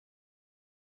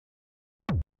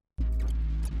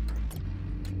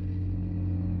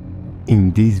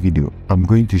In this video, I'm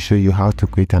going to show you how to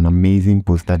create an amazing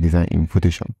poster design in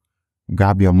Photoshop.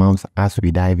 Grab your mouse as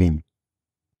we dive in.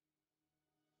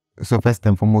 So first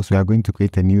and foremost, we are going to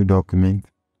create a new document.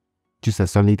 Choose a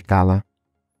solid color.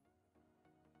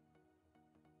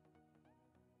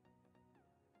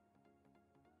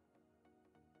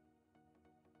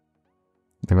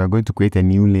 Then we are going to create a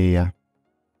new layer.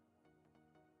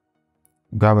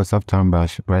 Grab a soft tone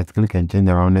brush, right click and change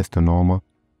the roundness to normal.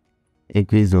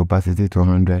 Increase the opacity to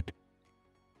 100.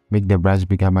 Make the brush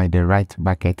bigger by the right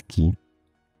bracket key.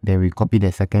 Then we copy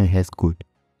the second hex code.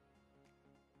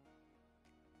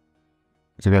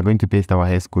 So we are going to paste our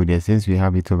hex code here. Since we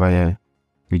have it over here,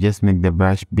 we just make the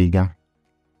brush bigger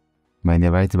by the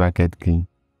right bracket key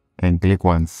and click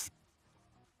once.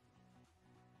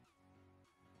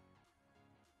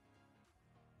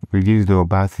 Reduce the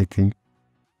opacity.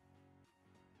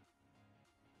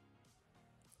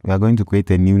 We are going to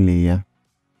create a new layer.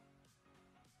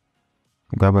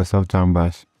 Grab a soft tone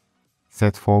brush,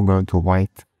 set foreground to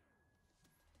white,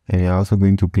 and we are also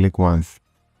going to click once.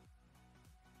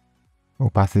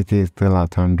 Opacity is still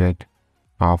at 100.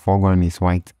 Our foreground is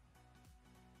white,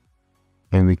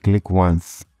 and we click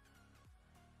once.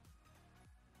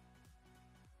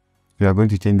 We are going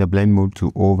to change the blend mode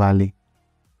to overlay.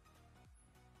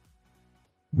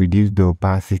 Reduce the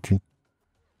opacity.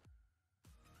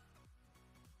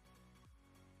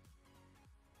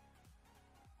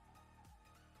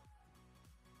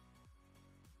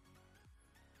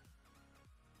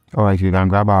 Alright, we can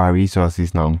grab our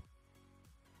resources now.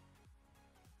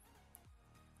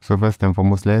 So first and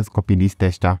foremost, let's copy this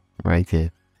texture right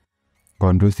here.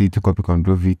 Ctrl C to copy,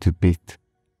 Ctrl V to paste.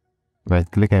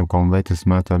 Right click and convert to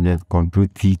smart object,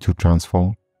 Ctrl T to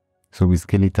transform. So we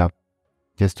scale it up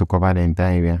just to cover the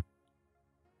entire area.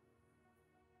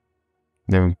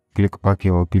 Then click OK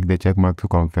or click the check mark to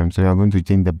confirm. So we are going to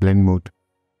change the blend mode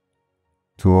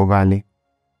to overlay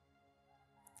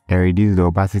and reduce the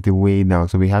opacity way down.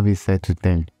 So we have it set to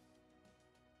 10.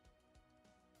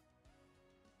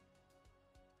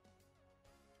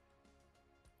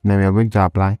 Now we are going to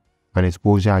apply an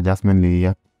exposure adjustment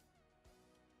layer.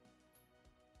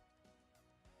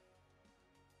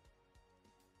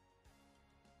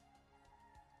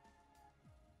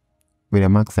 With the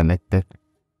mark selected,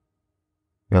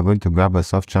 we are going to grab a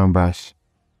soft tone brush.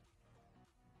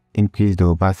 Increase the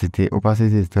opacity.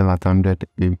 Opacity is still at 100.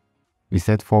 We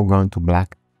set foreground to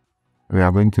black. We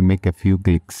are going to make a few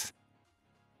clicks.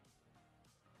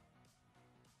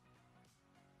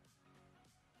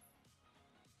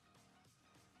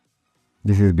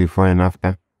 This is before and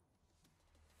after.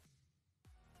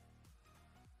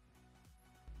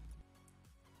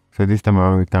 So this time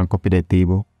around we can copy the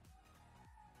table.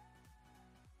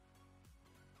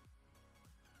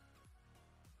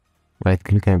 Right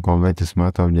click and convert to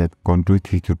smart object, Ctrl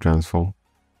T to transform.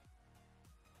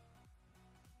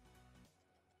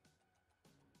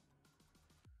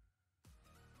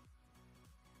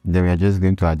 Then we are just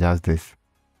going to adjust this.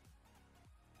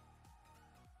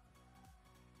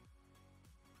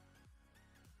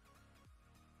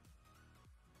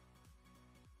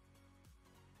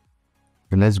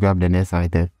 So let's grab the next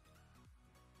item.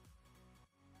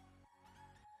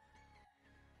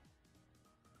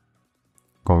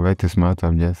 Convert to smart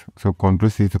objects. So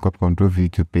Ctrl C to copy, Ctrl V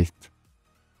to paste.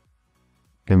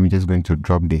 Then we're just going to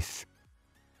drop this.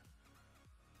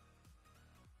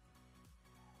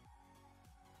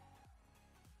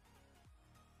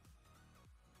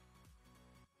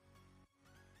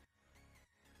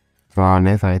 For our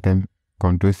next item,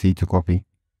 Ctrl C to copy,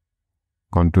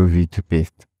 Ctrl V to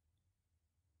paste.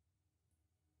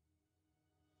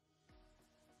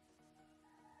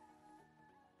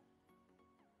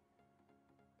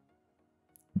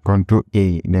 Ctrl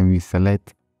A, then we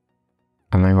select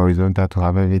align horizontal to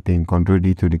have everything. Ctrl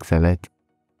D to deselect.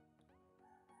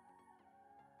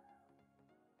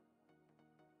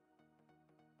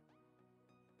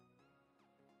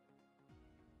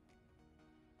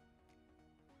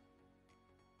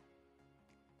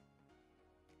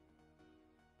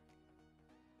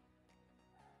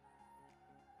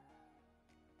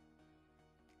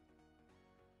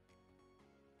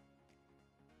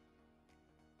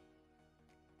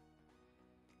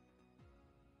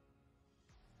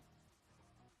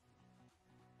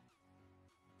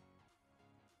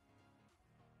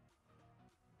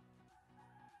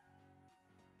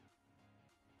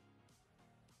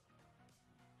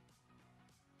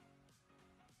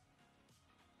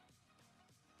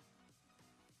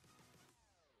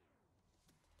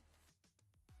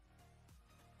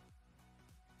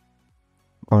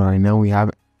 Alright, now we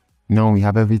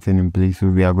have everything in place. So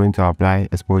we are going to apply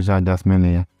exposure adjustment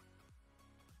layer.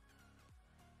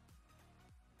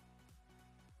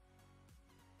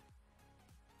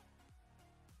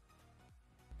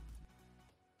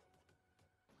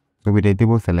 So with the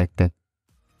table selected,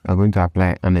 I'm going to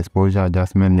apply an exposure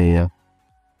adjustment layer.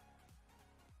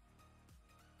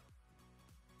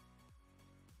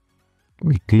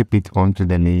 We clip it onto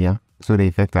the layer, so the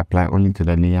effect apply only to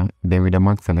the layer. Then with the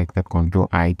mask selected, Ctrl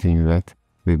I to invert,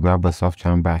 we grab a soft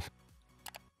sand brush.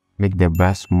 Make the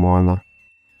brush smaller.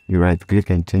 You right click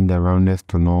and change the roundness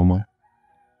to normal.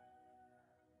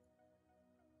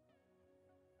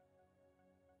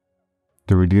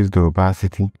 To reduce the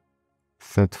opacity,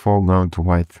 set foreground to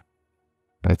white.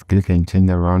 Right click and change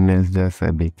the roundness just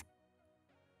a bit.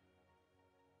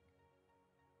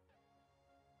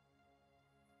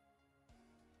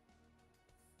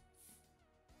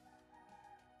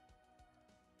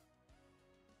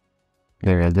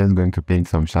 Then we are just going to paint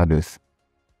some shadows.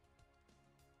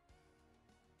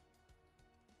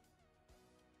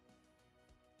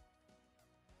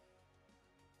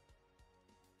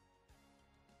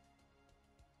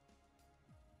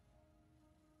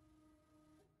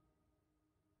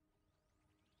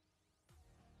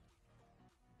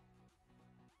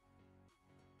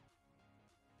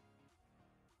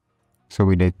 So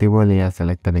with the table layer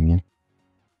selected again,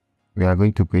 we are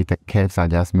going to create a curves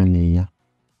adjustment layer.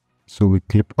 So we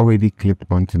already clipped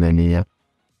onto the layer.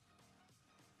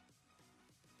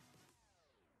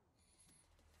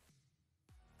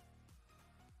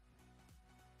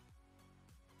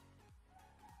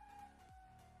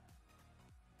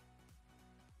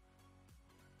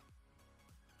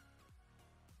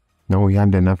 Now we have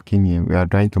the napkin here. We are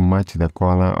trying to match the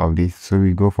color of this. So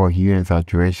we go for hue and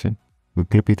saturation. We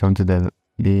clip it onto the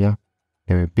layer.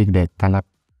 Then we pick the color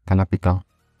picker.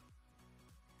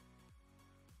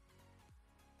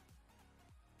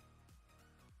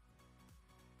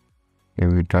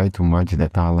 Then we try to match the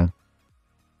color.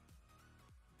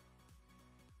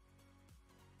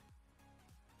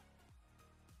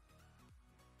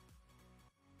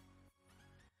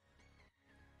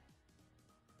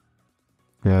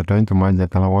 We are trying to match the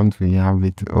color once we have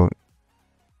it.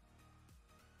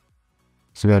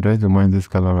 So we are trying to match this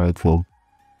color right here.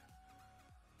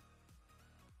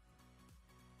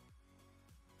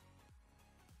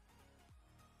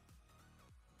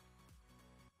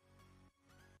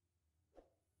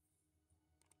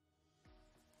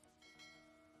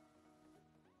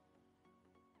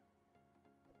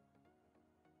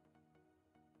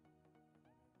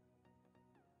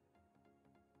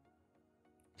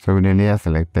 So with the layer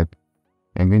selected,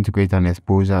 I'm going to create an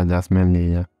exposure adjustment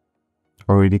layer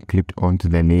already clipped onto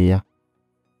the layer.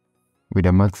 With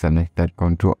the mask selected,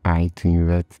 Ctrl I to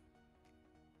invert.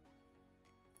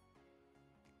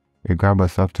 We grab a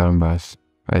soft sand brush,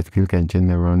 right click and change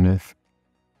the roundness.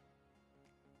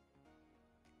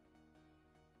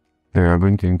 Then we are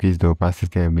going to increase the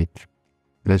opacity a bit.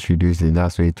 Let's reduce it,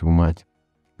 that's way too much.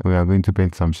 We are going to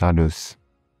paint some shadows.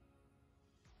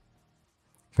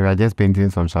 So we are just painting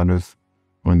some shadows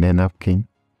on the napkin.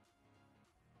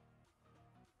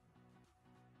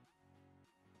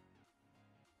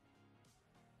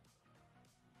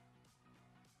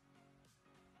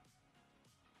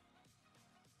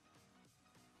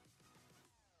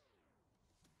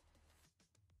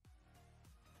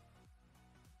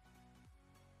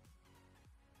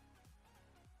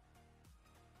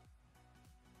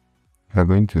 We are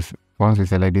going to, once we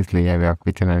select this layer, we are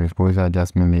creating an exposure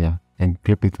adjustment layer and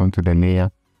clip it onto the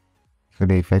layer. So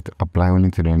the effect apply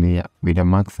only to the layer. With the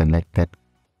mask selected,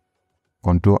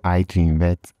 Ctrl I to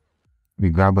invert. We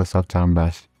grab a soft sand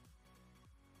brush.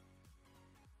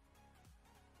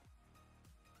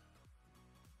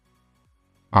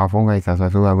 Our phone is as well,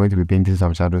 so we are going to be painting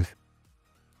some shadows.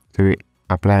 So we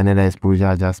apply another exposure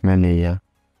adjustment layer.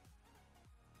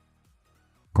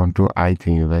 Ctrl I to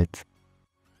invert.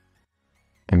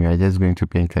 And we are just going to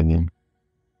paint again.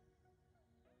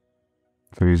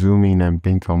 So we zoom in and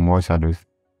paint some more shadows.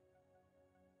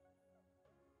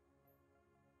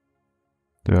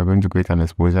 So we are going to create an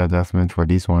exposure adjustment for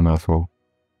this one as well.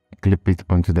 Clip it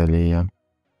onto the layer.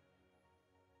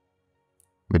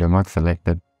 With the mask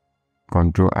selected,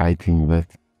 Ctrl I to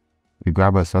invert. We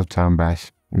grab a soft sand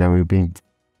brush, then we paint.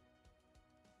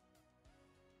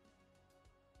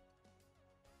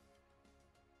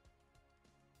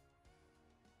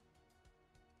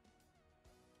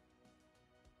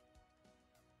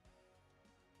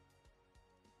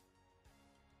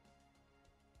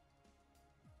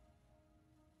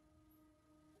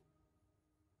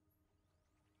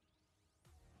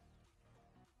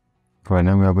 For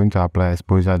now, we are going to apply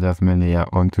exposure adjustment layer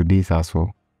onto this as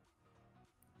well.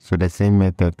 So the same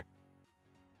method.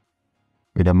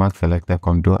 With the mask selected,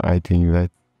 Ctrl I to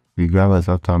invert. We grab a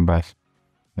soft sand brush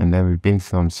and then we paint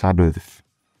some shadows.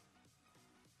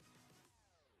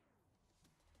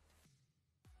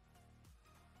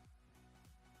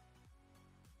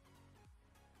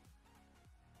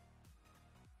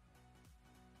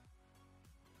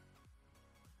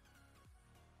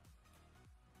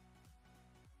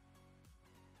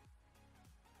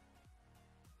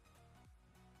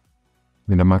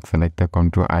 With the mask selected,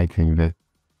 Control I to invert.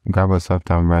 Grab a soft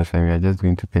hand brush and we are just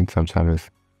going to paint some shadows.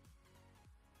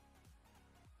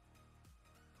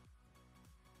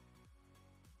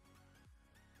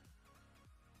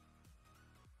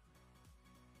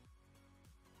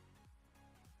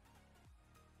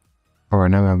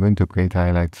 Alright, now we are going to create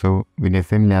highlights. So with the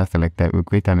same layer selected, we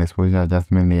create an exposure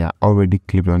adjustment layer already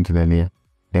clipped onto the layer.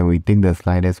 Then we take the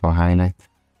sliders for highlights.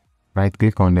 Right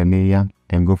click on the layer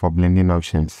and go for blending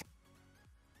options.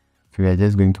 So we are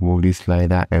just going to move this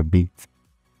slider a bit.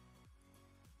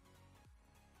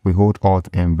 We hold Alt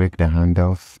and break the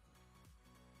handles.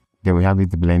 Then we have it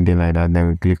blending like that. Then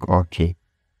we click OK.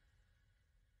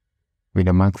 With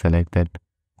the mask selected,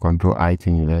 Control I to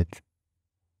invert.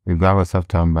 We grab a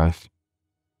soft hand brush.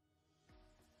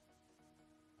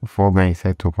 Foreground is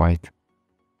set to white.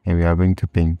 And we are going to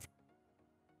paint.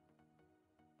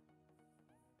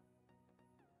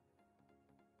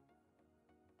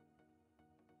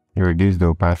 You reduce the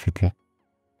opacity.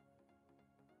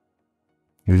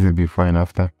 This is before and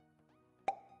after.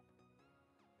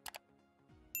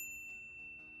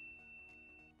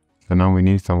 So now we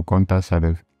need some contour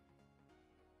shadows.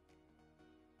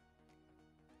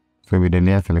 So with the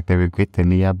layer selected, we create a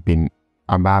layer bin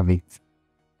above it.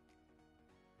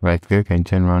 Right click and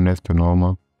change roundness to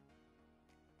normal.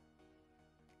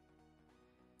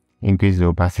 Increase the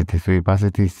opacity. So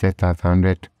opacity is set at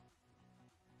 100.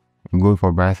 We go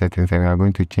for bright settings and we are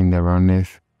going to change the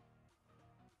roundness.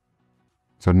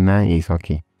 So 9 is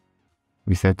okay.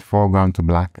 We set foreground to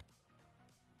black.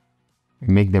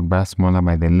 We make the brush smaller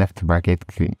by the left bracket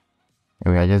key.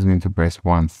 And we are just going to press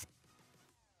once.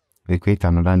 We create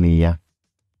another layer.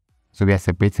 So we are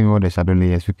separating all the shadow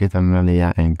layers. We create another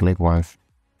layer and click once.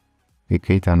 We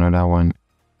create another one.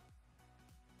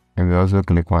 And we also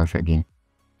click once again.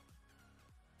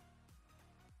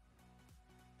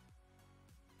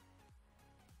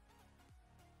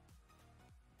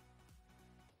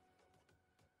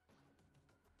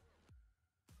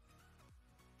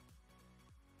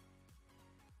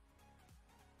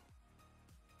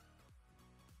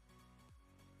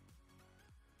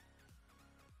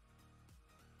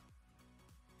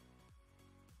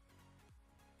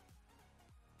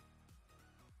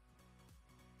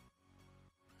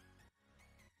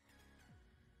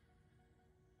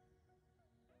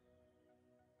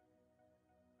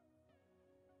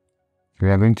 We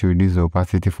are going to reduce the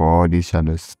opacity for all these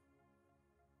shadows.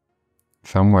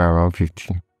 Somewhere around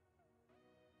 50.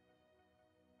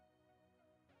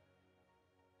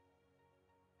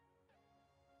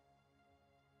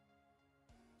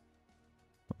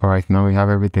 Alright, now we have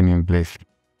everything in place.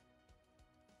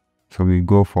 So we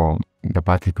go for the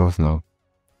particles now.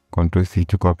 Ctrl C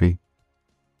to copy.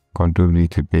 Ctrl V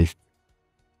to paste.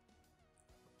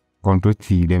 Ctrl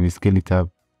T, then we scale it up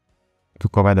to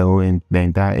cover the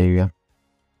entire area.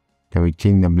 Then we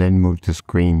change the blend mode to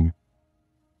screen.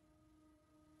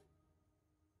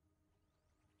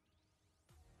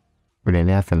 With the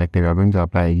layer selected, we are going to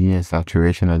apply a hue and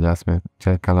saturation adjustment.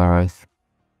 Check colorize.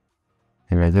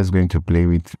 And we are just going to play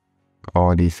with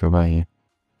all this over here.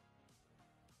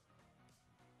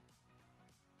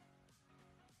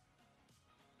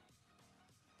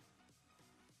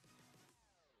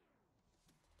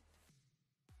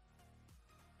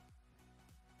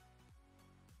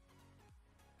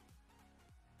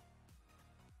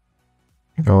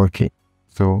 Okay,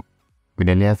 so with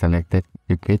the layer selected,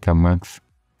 you create a mask,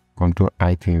 Ctrl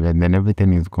I to invert, then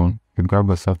everything is gone. You grab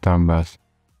a soft hand brush,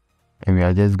 and we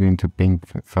are just going to paint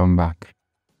some back.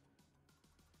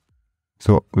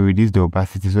 So we reduce the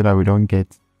opacity so that we don't get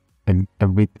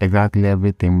exactly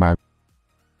everything back.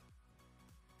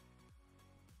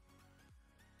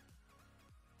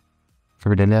 So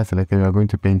with the layer selected, we are going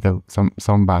to paint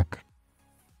some back.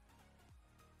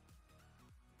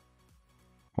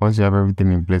 Once you have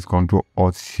everything in place, Ctrl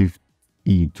Alt Shift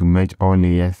E to merge all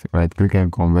layers. Right click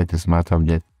and convert to smart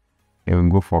object. Then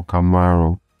we go for camera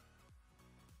raw.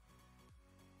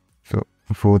 So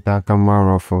filter, camera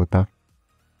raw filter.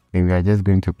 Then we are just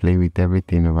going to play with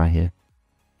everything over here.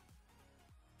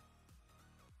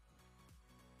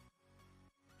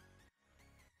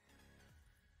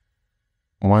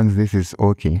 Once this is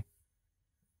okay,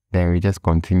 then we just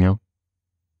continue.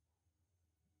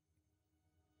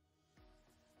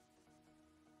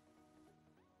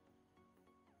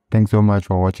 Thanks so much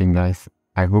for watching, guys.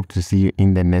 I hope to see you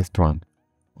in the next one.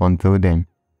 Until then,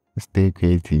 stay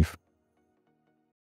creative.